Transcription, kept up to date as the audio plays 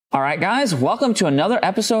All right, guys, welcome to another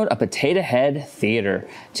episode of Potato Head Theater.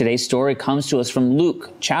 Today's story comes to us from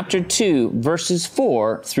Luke chapter 2, verses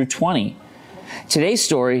 4 through 20. Today's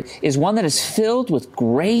story is one that is filled with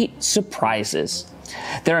great surprises.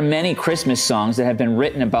 There are many Christmas songs that have been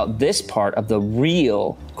written about this part of the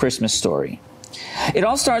real Christmas story. It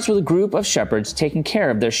all starts with a group of shepherds taking care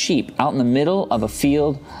of their sheep out in the middle of a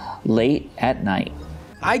field late at night.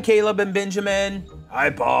 Hi, Caleb and Benjamin. Hi,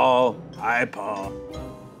 Paul. Hi, Paul.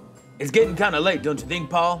 It's getting kind of late, don't you think,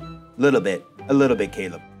 Paul? A little bit,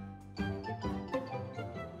 Caleb.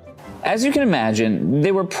 As you can imagine,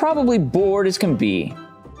 they were probably bored as can be.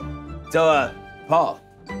 So, Paul,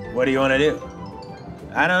 what do you want to do?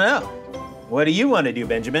 I don't know. What do you want to do,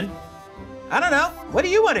 Benjamin? I don't know. What do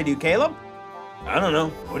you want to do, Caleb? I don't know.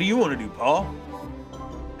 What do you want to do, Paul?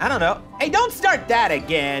 I don't know. Hey, don't start that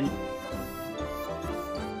again.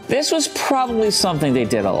 This was probably something they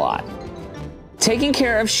did a lot. Taking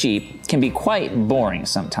care of sheep can be quite boring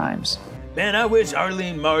sometimes. Man, I wish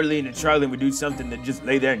Arlene, Marlene, and Charlene would do something than just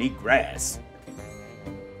lay there and eat grass.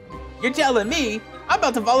 You're telling me I'm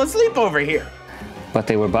about to fall asleep over here. But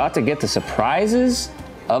they were about to get the surprises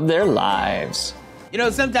of their lives. You know,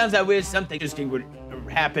 sometimes I wish something interesting would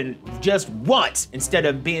happen just once instead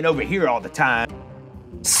of being over here all the time.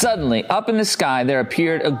 Suddenly, up in the sky, there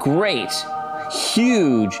appeared a great,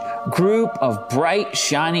 huge group of bright,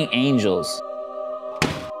 shining angels.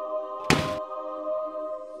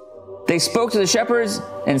 They spoke to the shepherds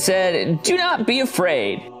and said, "Do not be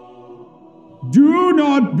afraid." Do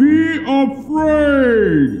not be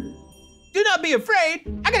afraid. Do not be afraid.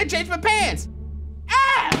 I gotta change my pants.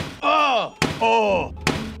 Ah! Oh!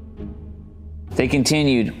 They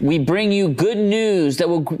continued, "We bring you good news that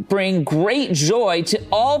will bring great joy to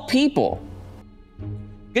all people."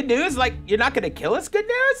 Good news? Like you're not gonna kill us? Good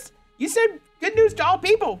news? You said good news to all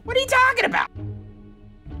people. What are you talking about?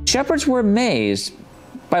 Shepherds were amazed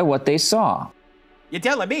by what they saw. You're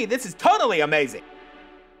telling me this is totally amazing.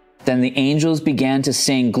 Then the angels began to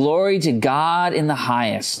sing, "Glory to God in the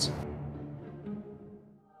highest."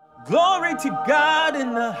 Glory to God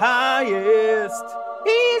in the highest.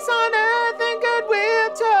 Peace on earth and goodwill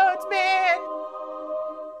towards men.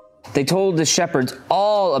 They told the shepherds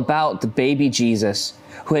all about the baby Jesus,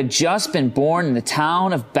 who had just been born in the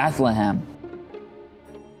town of Bethlehem.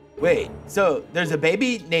 Wait, so there's a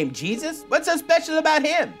baby named Jesus? What's so special about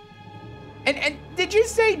him? And did you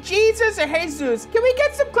say Jesus or Jesus? Can we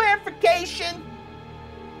get some clarification?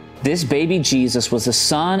 This baby Jesus was the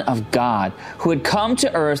Son of God, who had come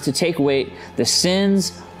to earth to take away the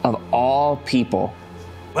sins of all people.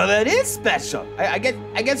 Well, that is special. I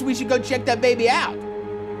guess we should go check that baby out.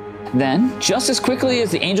 Then, just as quickly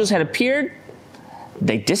as the angels had appeared,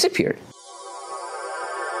 they disappeared.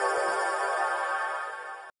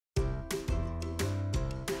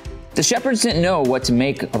 The shepherds didn't know what to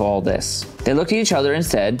make of all this. They looked at each other and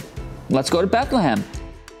said, "Let's go to Bethlehem."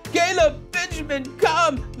 Caleb, Benjamin,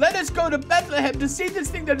 come. Let us go to Bethlehem to see this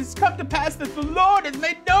thing that has come to pass that the Lord has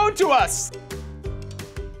made known to us.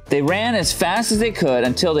 They ran as fast as they could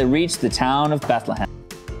until they reached the town of Bethlehem.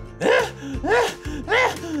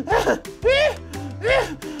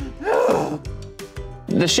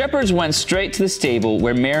 The shepherds went straight to the stable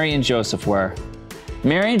where Mary and Joseph were.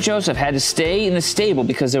 Mary and Joseph had to stay in the stable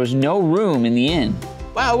because there was no room in the inn.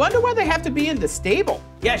 Wow, I wonder why they have to be in the stable.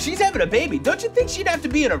 Yeah, she's having a baby. Don't you think she'd have to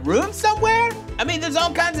be in a room somewhere? I mean, there's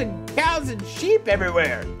all kinds of cows and sheep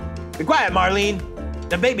everywhere. Be quiet, Marlene.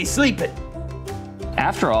 The baby's sleeping.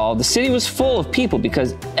 After all, the city was full of people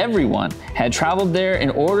because everyone had traveled there in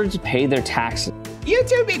order to pay their taxes. You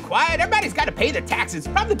two be quiet. Everybody's got to pay their taxes.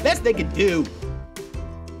 Probably the best they could do.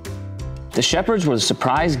 The shepherds were the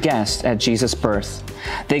surprise guests at Jesus' birth.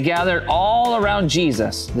 They gathered all around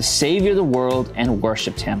Jesus, the Savior of the world, and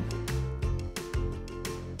worshiped him.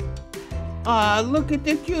 Aw, look at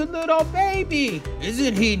the cute little baby.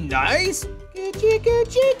 Isn't he nice? Coochie,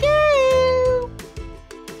 coochie, coo.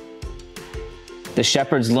 The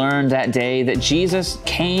shepherds learned that day that Jesus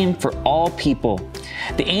came for all people.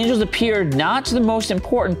 The angels appeared not to the most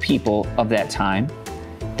important people of that time.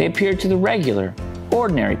 They appeared to the regular,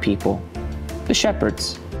 ordinary people, the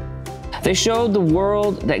shepherds. They showed the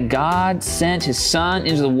world that God sent his Son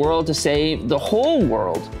into the world to save the whole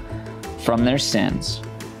world from their sins.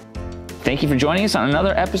 Thank you for joining us on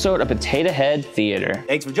another episode of Potato Head Theater.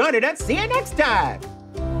 Thanks for joining us. See you next time.